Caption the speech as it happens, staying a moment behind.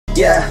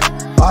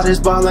Yeah, all this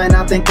ballin',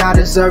 I think I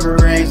deserve a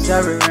ring.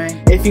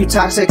 If you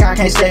toxic, I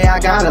can't stay, I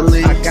gotta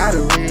leave.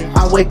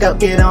 I wake up,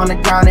 get on the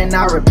ground, and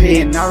I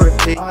repeat.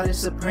 All this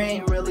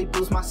supreme really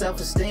boosts my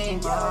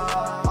self-esteem.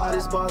 All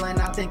this ballin',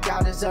 I think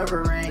I deserve a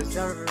ring.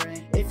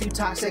 If you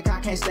toxic, I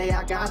can't stay,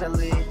 I gotta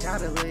leave.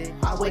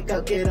 I wake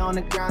up, get on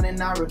the ground,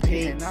 and I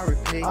repeat.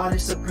 All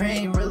this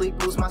supreme really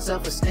boosts my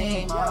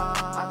self-esteem.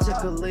 I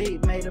took a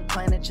leap, made a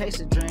plan to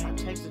chase a dream.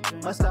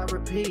 Must I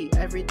repeat,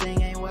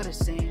 everything ain't what it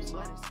seems.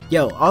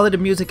 Yo, all of the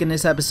music in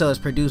this episode is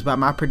produced by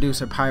my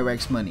producer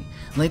Pyrex Money.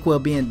 Link will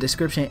be in the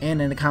description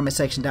and in the comment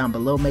section down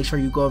below. Make sure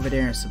you go over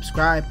there and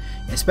subscribe,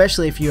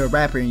 especially if you're a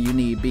rapper and you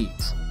need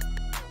beats.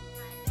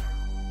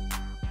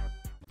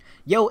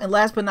 Yo, and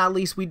last but not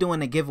least, we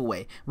doing a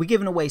giveaway. We're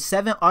giving away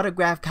 7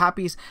 autographed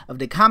copies of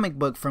the comic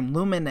book from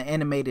Lumen, the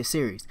animated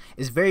series.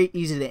 It's very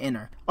easy to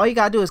enter. All you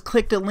gotta do is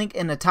click the link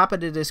in the top of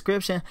the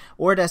description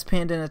or that's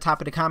pinned in the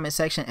top of the comment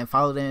section and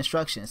follow the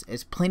instructions.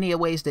 It's plenty of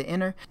ways to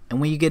enter,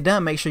 and when you get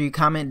done, make sure you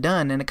comment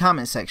done in the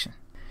comment section.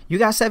 You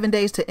got 7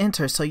 days to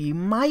enter, so you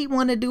might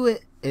want to do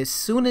it as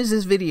soon as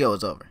this video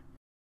is over.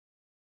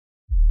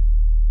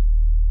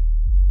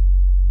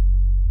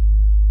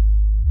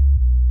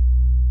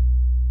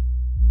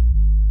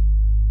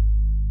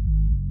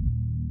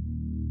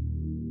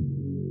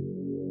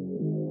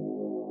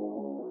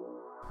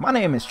 My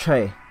name is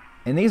Trey,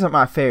 and these are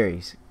my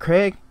fairies,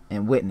 Craig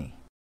and Whitney.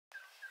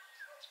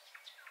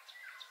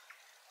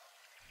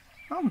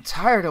 I'm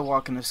tired of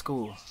walking to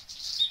school.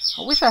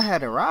 I wish I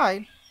had a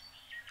ride.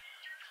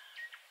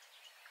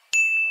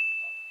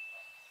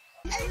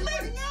 Hey,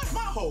 lady, my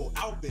whole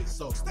outfit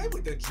so stay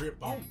with the drip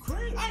on.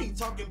 I ain't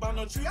talking about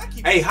no tree. I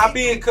keep hey, hop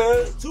in,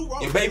 cuz.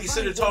 Your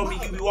babysitter told me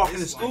you be walking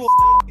to school.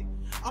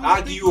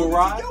 I'll give you a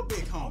ride.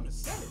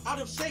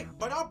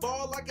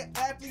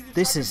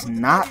 This is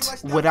not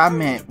what I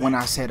meant when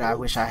I said I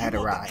wish I had a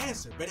ride.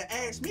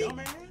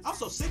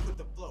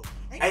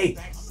 Hey,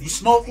 you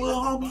smoke,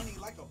 little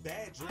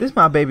homie? This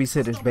my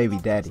babysitter's baby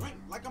daddy.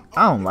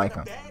 I don't like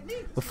him.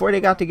 Before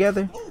they got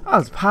together, I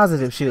was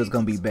positive she was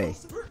gonna be bae.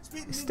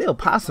 It's still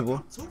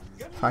possible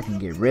if I can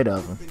get rid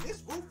of him.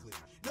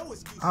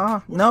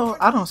 No,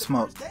 I don't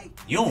smoke.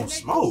 You don't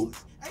smoke?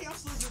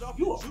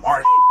 You a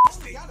smart.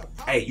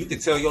 Hey, you can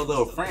tell your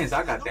little friends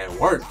I got that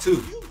work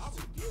too.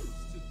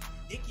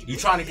 You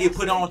trying to get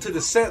put on to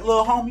the set,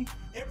 little homie?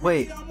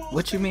 Wait,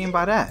 what you mean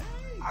by that?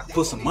 I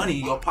put some money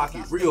in your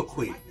pocket real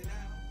quick.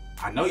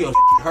 I know your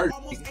hurt.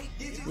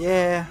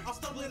 Yeah,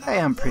 hey,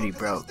 I'm pretty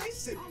broke.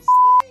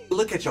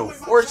 Look at your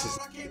forces.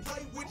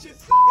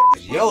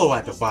 It's yellow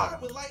at the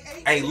bottom.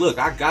 Hey, look,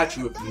 I got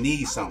you if you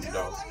need something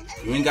though.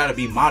 You ain't gotta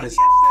be modest.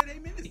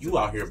 You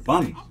out here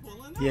bumming.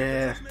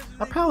 Yeah,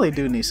 I probably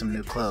do need some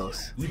new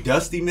clothes. You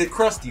dusty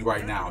McCrusty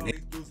right now,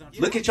 nigga.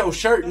 Look at your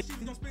shirt,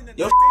 nigga.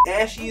 Your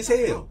ashy as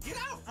hell.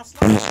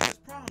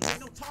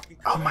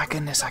 Oh my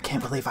goodness, I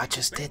can't believe I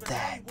just did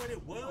that.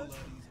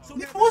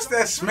 What's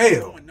that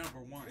smell?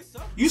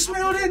 You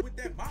smell it?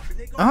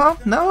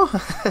 No.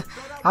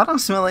 I don't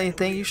smell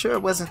anything. You sure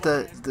it wasn't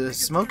the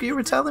smoke you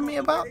were telling me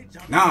about?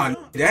 Nah,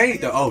 that ain't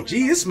the OG.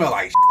 It smell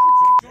like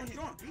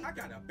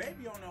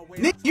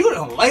nigga, you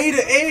done laid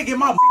the egg in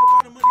my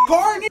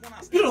car,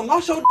 nigga. You done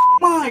lost your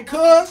mind,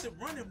 cuz.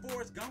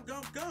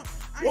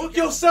 Walk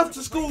yourself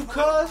to school,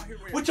 cuz.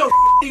 With your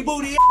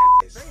booty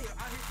ass.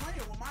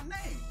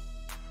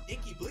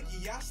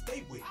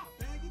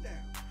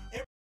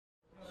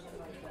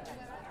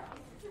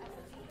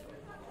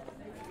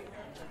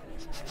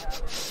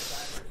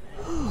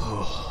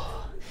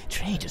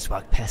 Trey just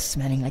walked past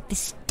smelling like the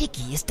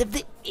stickiest of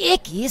the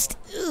ickiest.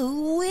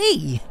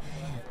 Ooh-wee.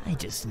 I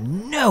just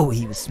know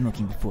he was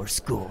smoking before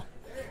school.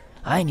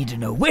 I need to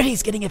know where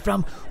he's getting it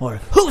from or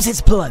who's his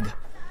plug.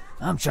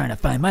 I'm trying to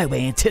find my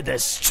way into the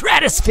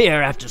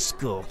stratosphere after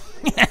school.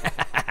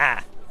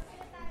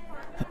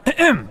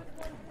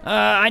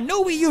 I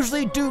know we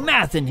usually do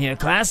math in here,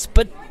 class,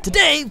 but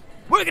today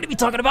we're going to be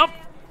talking about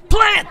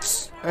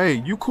plants. Hey,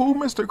 you cool,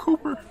 Mr.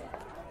 Cooper?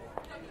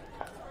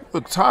 You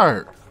look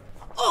tired.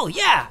 Oh,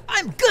 yeah,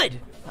 I'm good.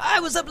 I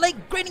was up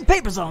late grading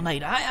papers all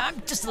night.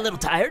 I'm just a little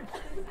tired.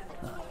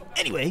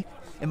 Anyway,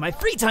 in my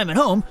free time at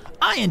home,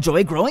 I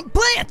enjoy growing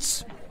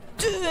plants.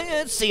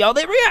 See how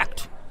they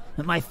react.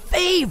 My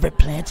favorite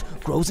plant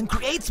grows and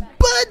creates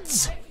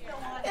buds.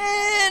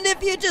 And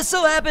if you just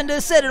so happen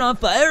to set it on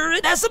fire,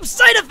 it has some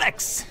side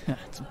effects.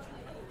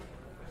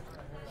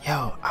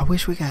 Yo, I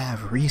wish we could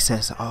have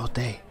recess all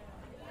day.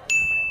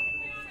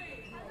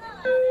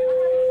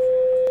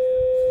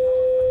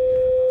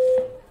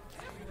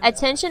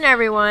 Attention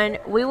everyone,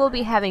 we will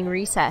be having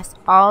recess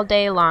all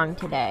day long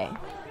today.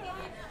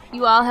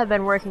 You all have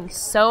been working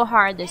so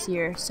hard this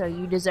year, so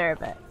you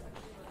deserve it.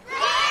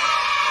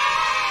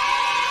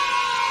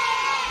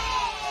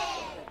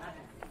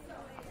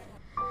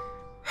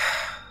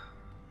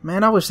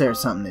 Man, I wish there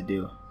was something to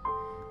do.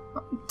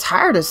 I'm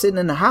tired of sitting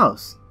in the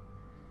house.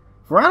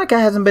 Veronica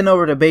hasn't been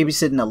over to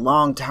babysit in a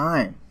long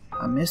time.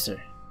 I miss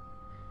her.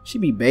 She'd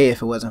be bae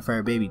if it wasn't for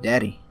her baby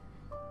daddy.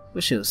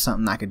 Wish it was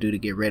something I could do to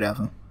get rid of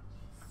him.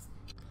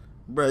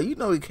 Bruh, you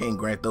know he can't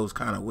grant those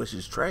kind of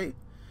wishes, Trey.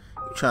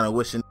 You trying to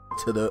wish a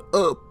to the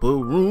upper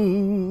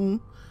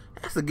room.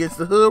 That's against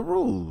the hood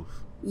rules.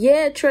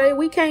 Yeah, Trey,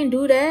 we can't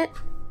do that.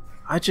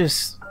 I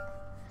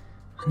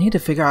need to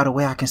figure out a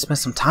way I can spend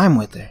some time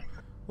with her.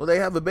 Well, they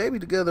have a baby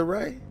together,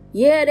 right?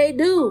 Yeah, they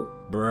do.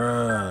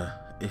 Bruh,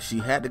 if she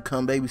had to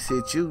come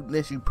babysit you,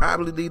 then she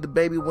probably leave the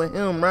baby with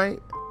him, right?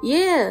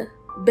 Yeah,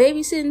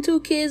 babysitting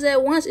 2 kids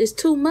at once is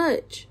too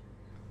much.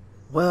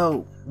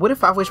 Well, what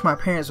if I wish my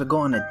parents would go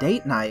on a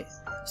date night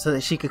so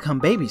that she could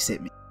come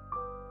babysit me?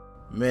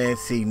 Man,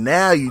 see,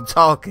 now you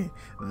talking.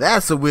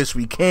 That's a wish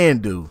we can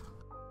do.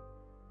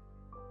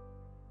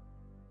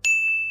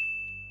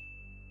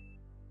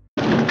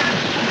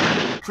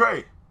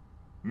 Trey,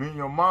 me and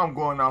your mom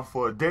going out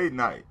for a date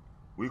night.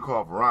 We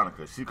call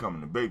Veronica. She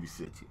coming to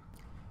babysit you.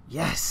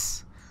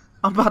 Yes,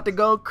 I'm about to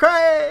go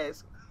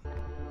crazy.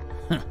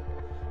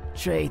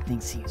 Trey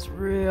thinks he's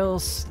real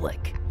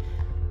slick.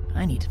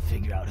 I need to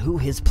figure out who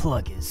his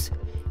plug is.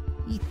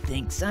 He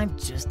thinks I'm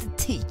just a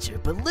teacher,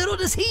 but little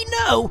does he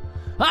know,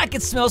 I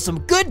can smell some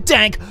good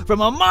dank from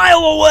a mile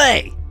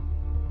away.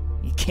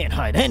 He can't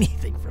hide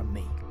anything from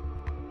me.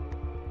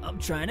 I'm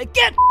trying to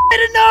get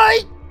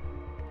tonight.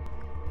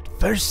 But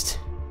first,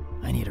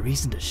 I need a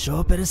reason to show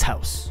up at his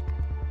house.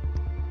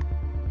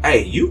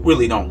 Hey, you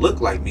really don't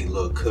look like me,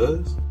 little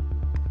cuz.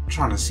 I'm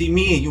trying to see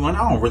me and you and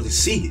I don't really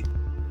see it.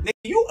 Nigga,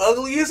 you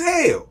ugly as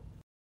hell.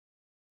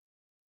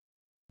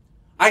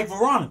 Hey,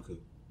 Veronica,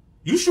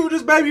 you sure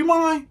this baby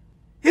mine?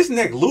 His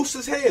neck loose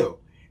as hell.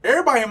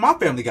 Everybody in my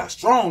family got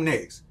strong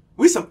necks.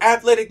 We some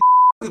athletic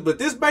but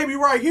this baby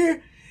right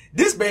here,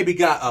 this baby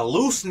got a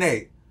loose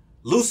neck.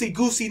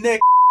 Loosey-goosey neck.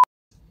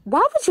 Why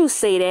would you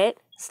say that?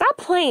 Stop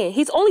playing.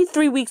 He's only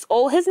 3 weeks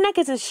old. His neck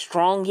isn't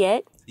strong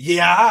yet.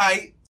 Yeah,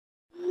 alright.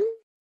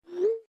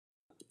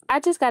 I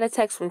just got a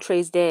text from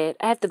Trey's dad.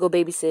 I have to go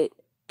babysit.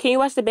 Can you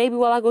watch the baby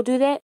while I go do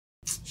that?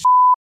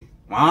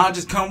 Well, I'll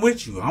just come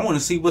with you. I want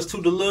to see what's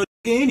to the little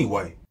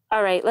anyway.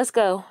 Alright, let's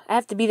go. I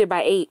have to be there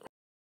by 8.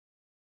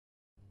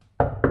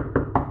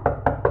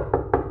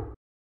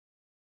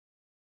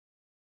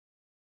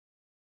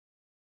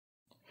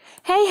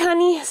 Hey,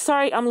 honey.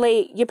 Sorry I'm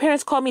late. Your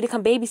parents called me to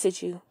come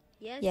babysit you.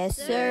 Yes,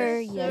 sir.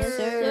 Yes,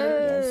 sir.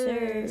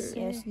 Yes,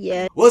 sir.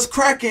 Yes. What's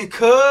cracking,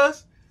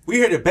 cuz? We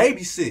here to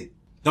babysit.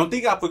 Don't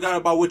think I forgot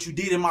about what you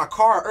did in my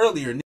car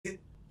earlier, nigga.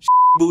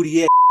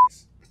 Booty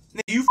ass.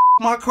 Nigga, you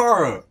my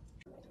car up.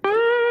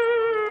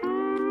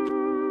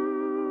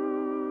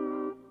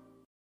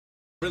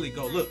 Really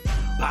go look.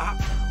 Bop,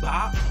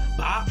 bop,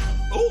 bop.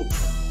 Ooh.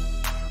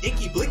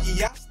 Icky blicky,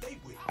 y'all stay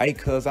with. Hey,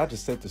 cuz, I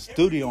just set the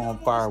studio on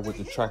fire with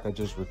the track I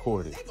just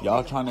recorded.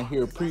 Y'all trying to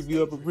hear a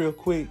preview of it real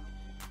quick?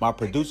 My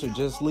producer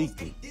just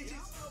leaked it.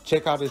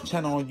 Check out his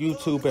channel on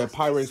YouTube at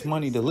Pirates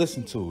Money to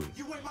listen to it.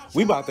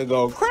 We about to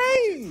go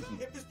crazy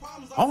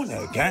on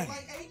that game.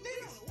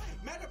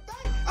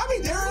 I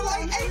mean, there are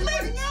like 8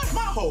 minutes.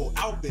 My whole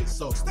outfit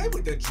soaked. Stay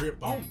with the drip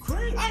on.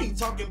 I ain't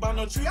talking about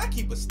no tree. I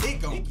keep a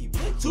stick on.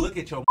 Look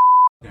at your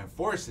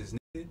forces,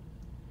 nigga.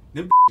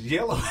 Them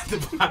yellow at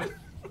the bottom.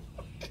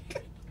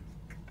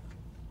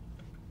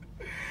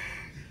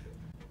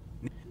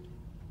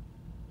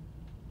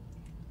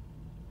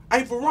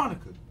 Hey,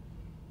 Veronica,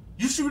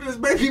 you sure this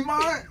baby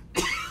mine?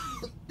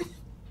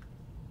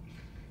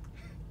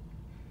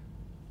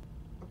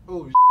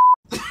 Oh,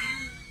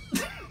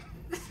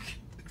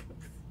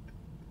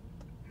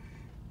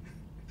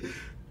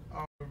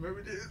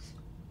 remember this?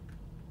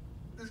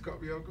 This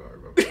caught me off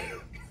guard, bro.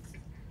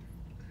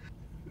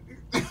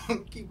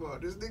 Keep on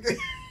this nigga.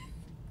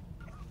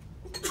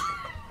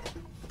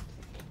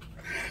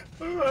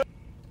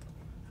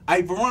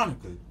 Hey,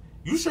 Veronica,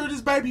 you sure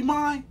this baby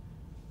mine?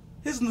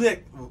 His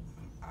neck.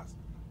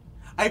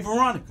 Hey,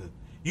 Veronica,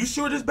 you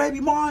sure this baby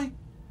mine?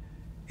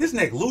 His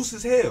neck loose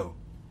as hell.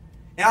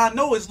 And I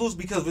know it's loose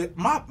because we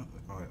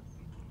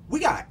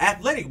got an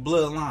athletic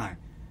bloodline.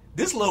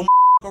 This little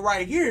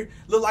right here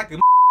look like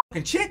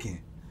a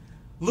chicken.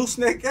 Loose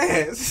neck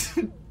ass.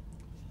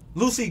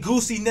 Loosey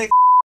goosey neck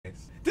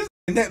ass. This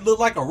neck look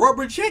like a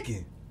rubber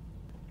chicken.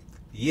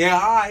 Yeah,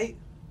 alright.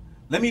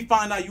 Let me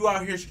find out you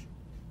out here.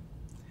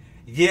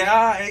 Yeah,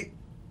 alright.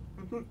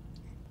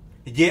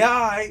 Yeah,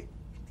 alright.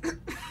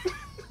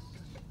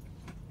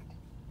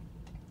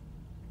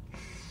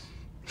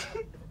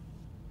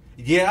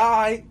 Yeah,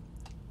 alright.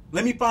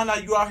 Let me find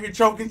out you out here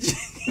choking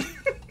chicken.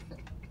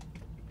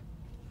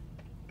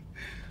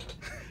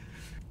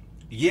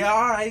 Yeah,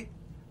 alright.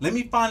 Let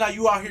me find out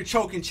you out here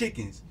choking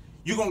chickens.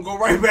 You gonna go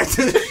right back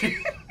to the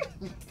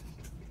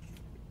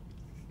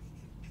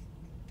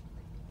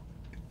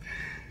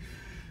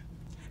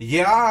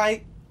Yeah,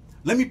 alright.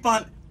 Let me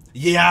find.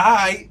 Yeah,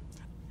 alright.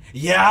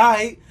 Yeah,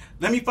 alright.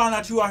 Let me find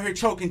out you out here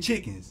choking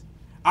chickens.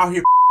 Out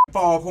here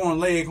foghorn,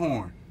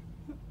 leghorn.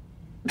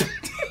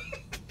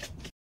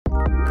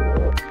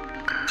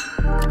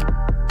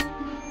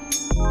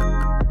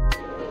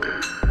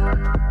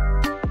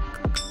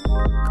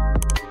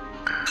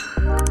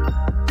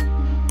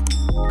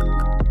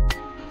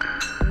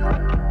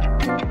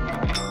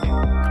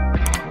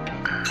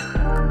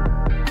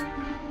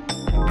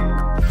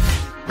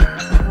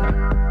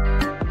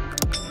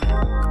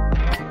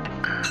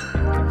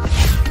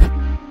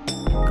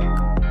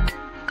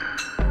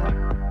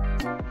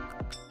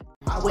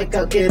 I wake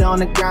up, get on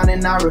the ground,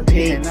 and I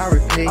repeat.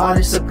 All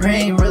this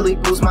supreme really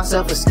boosts my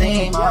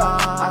self-esteem.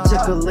 I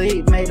took a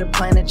leap, made a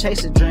plan to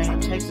chase a dream.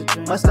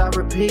 Must I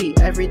repeat?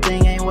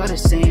 Everything ain't what it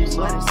seems.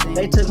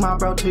 They took my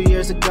bro 2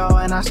 years ago,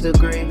 and I still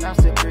grieve.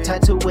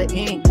 Tattoo with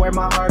ink, wear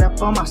my heart up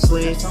on my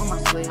sleeve.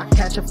 I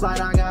catch a flight,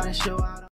 I gotta show out.